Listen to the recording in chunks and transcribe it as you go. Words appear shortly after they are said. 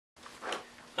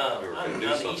on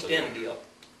the East End deal.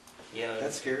 Yeah,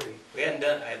 That's scary. I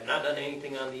have not done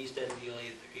anything on the East End deal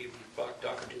either, even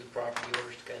talking to the property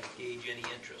owners to kind of gauge any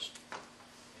interest.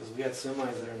 Because we got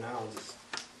semis there now, just,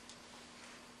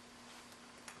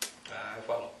 I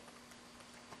follow.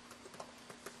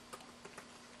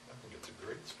 I think it's a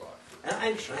great spot for and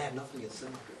I have nothing against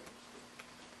semi.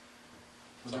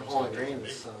 When they're Sounds hauling like it's grain, big.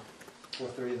 it's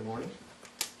 4:30 in the morning.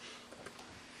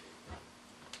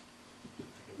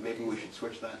 Maybe we should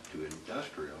switch that to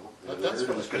industrial. But that's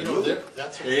Everybody's what, gonna you know, move there- it.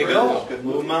 that's what. There you Everybody's go, gonna move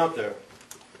move them it. out there.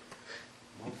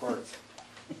 More parts.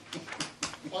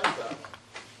 Like that.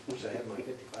 Wish I had my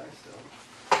 55 still.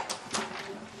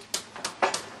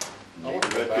 I want to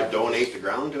go Could back. donate the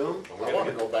ground to them? I want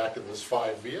to go back to this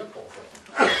 5 vehicle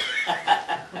thing.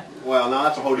 Well, no,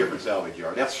 that's a whole different salvage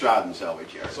yard. That's shot and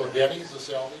salvage yard. So Denny's the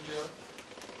salvage yard?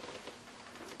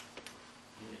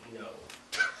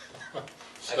 No.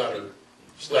 Stutter.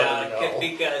 Well, no.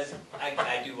 because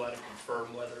I do want to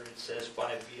confirm whether it says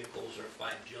 5 vehicles or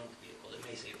 5 junk vehicles. It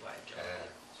may say 5 junk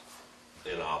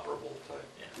vehicles. Inoperable type.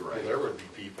 Yeah. Well, Right. there would be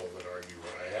people that argue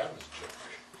what I have is junk.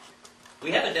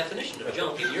 We have a definition of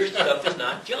junk, and your stuff is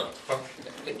not junk.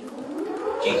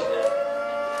 Geez,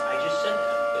 I just said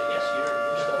that, but yes, your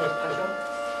stuff is not junk.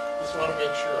 Just want to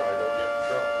make sure I don't get in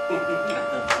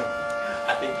trouble.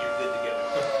 I think you're good to go.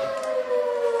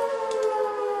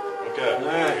 Okay, All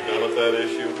right. we done with that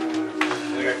issue?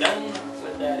 We are done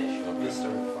with that issue. Let's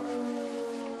start with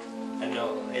fire. I know,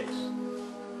 it's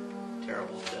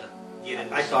terrible to get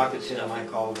into I some talked of to this Tim, stuff. I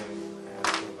called him and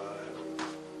asked him about it.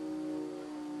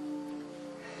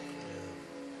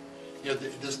 Yeah,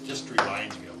 this just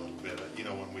reminds me a little bit of, you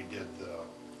know, when we did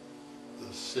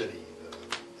the city,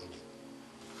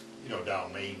 you know,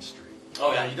 down Main Street.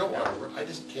 Oh, yeah. You don't want to, I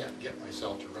just can't get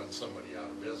myself to run somebody out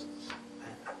of business.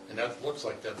 And that looks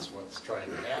like that's what's trying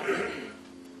to happen.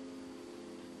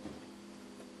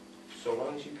 So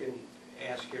long as you can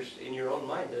ask in your own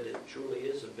mind that it truly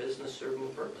is a business serving a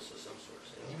purpose of some sort.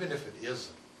 You know? Even if it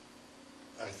isn't,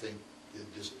 I think it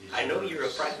just needs. I know you're a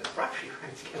private property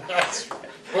rights guy. That's,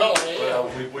 well,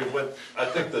 Well, we went, I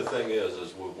think the thing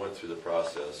is we went through the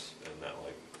process, and not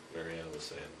like Mary Ann was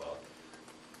saying about,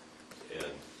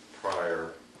 and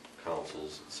prior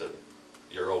councils said,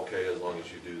 you're okay as long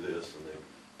as you do this, and they've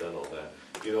done all that.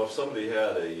 You know, if somebody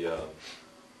had a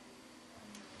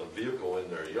vehicle in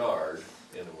their yard,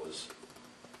 and it was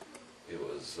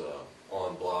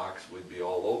on blocks, we'd be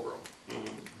all over them.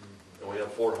 Mm-hmm. And we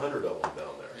have 400 of them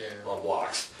down there, Yeah. on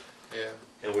blocks. yeah.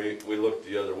 And we looked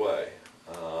the other way.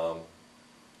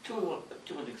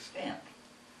 To an extent,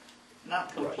 not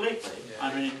Right. completely. Yeah.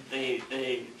 I mean, the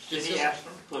It's city just- asked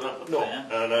them to put up a No,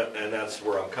 fence. and that's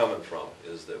where I'm coming from,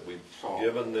 is that we've So-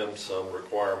 given them some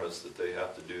requirements that they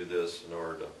have to do this in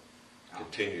order to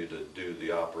continue to do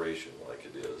the operation like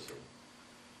it is.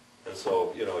 And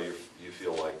so, you know, you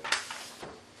feel like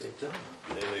They've done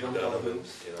it. they've Jumped all done the them,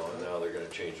 hoops. you know, and now they're gonna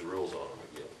change the rules on them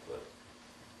again, but,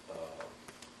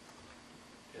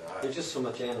 you know, There's just so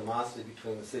much animosity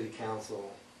between the city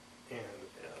council and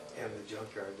the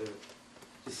junkyard. It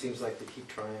just seems like they keep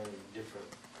trying different.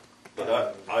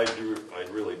 But I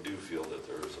really do feel that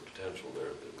there is a potential there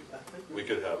I that agree. we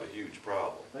could have a huge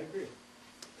problem. I agree.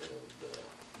 And,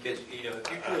 Because, you know,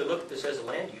 if you truly look at this as a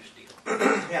land use deal,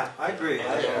 Yeah, I agree.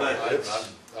 Yeah, But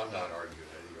I'm not arguing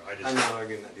it either. I'm not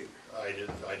arguing that either.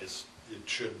 It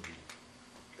should be,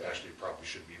 actually it probably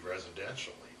should be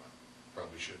residential even.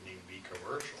 Probably shouldn't even be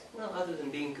commercial. well, other than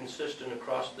being consistent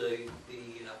across the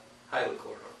highway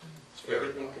corridor. It's fair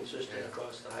Everything enough, consistent yeah.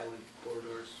 across the highway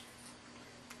corridors,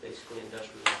 basically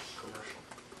industrial, commercial.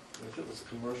 If it was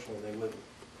commercial, they would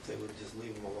just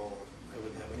leave them alone. I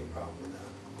wouldn't have any problem with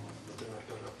that. But they're not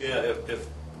going to. Yeah,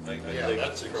 I Yeah, think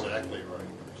that's from- exactly right.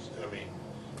 I mean,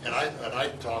 and I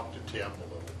talked to Tim a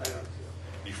little bit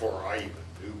before I even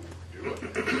knew we were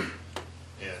doing it.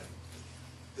 And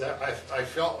that, I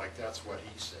felt like that's what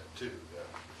he said too,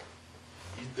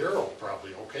 that they're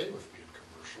probably okay with being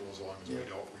commercial as long as we Yeah.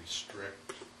 don't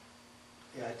restrict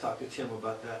Yeah, I talked to Tim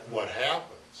about that. what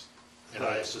happens. And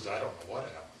I says, I don't know what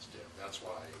happens, Tim. That's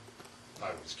why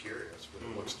I was curious, but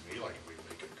it looks to me like if we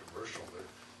make it commercial,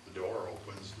 the door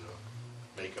opens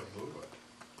to make them move it.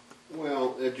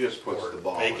 Well, it just puts Or the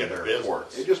ball make in it a their court.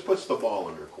 business. It just puts the ball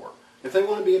in their court. If they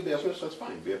want to be a business, that's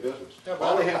fine, be a business. Yeah, but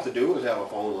All they I don't- have to do is have a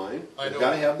phone line. I They've know.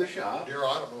 got to have the shop. Dear,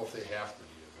 I don't know if they have to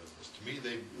be a business. To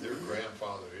me, they're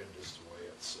grandfathered in just the way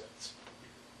it sits.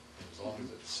 And as long as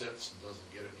it sits and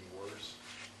doesn't get any worse.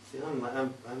 See,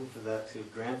 I'm for that too.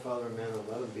 Grandfather men and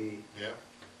let them be. Yeah.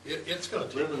 It's gonna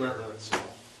take Live and let care of live.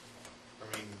 itself.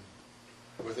 I mean,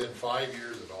 within 5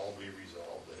 years, it'll all be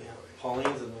resolved Yeah, anyway.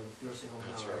 Pauline's in the nursing home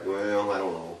That's now, right. right? Well, I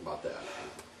don't know about that.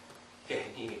 Yeah,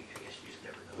 I guess you just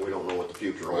never know. We don't know what the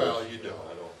future holds. Well, you I don't.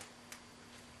 don't,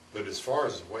 But as far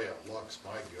as the way it looks,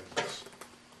 my goodness,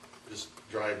 just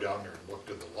drive down there and look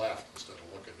to the left instead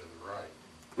of looking to the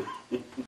right.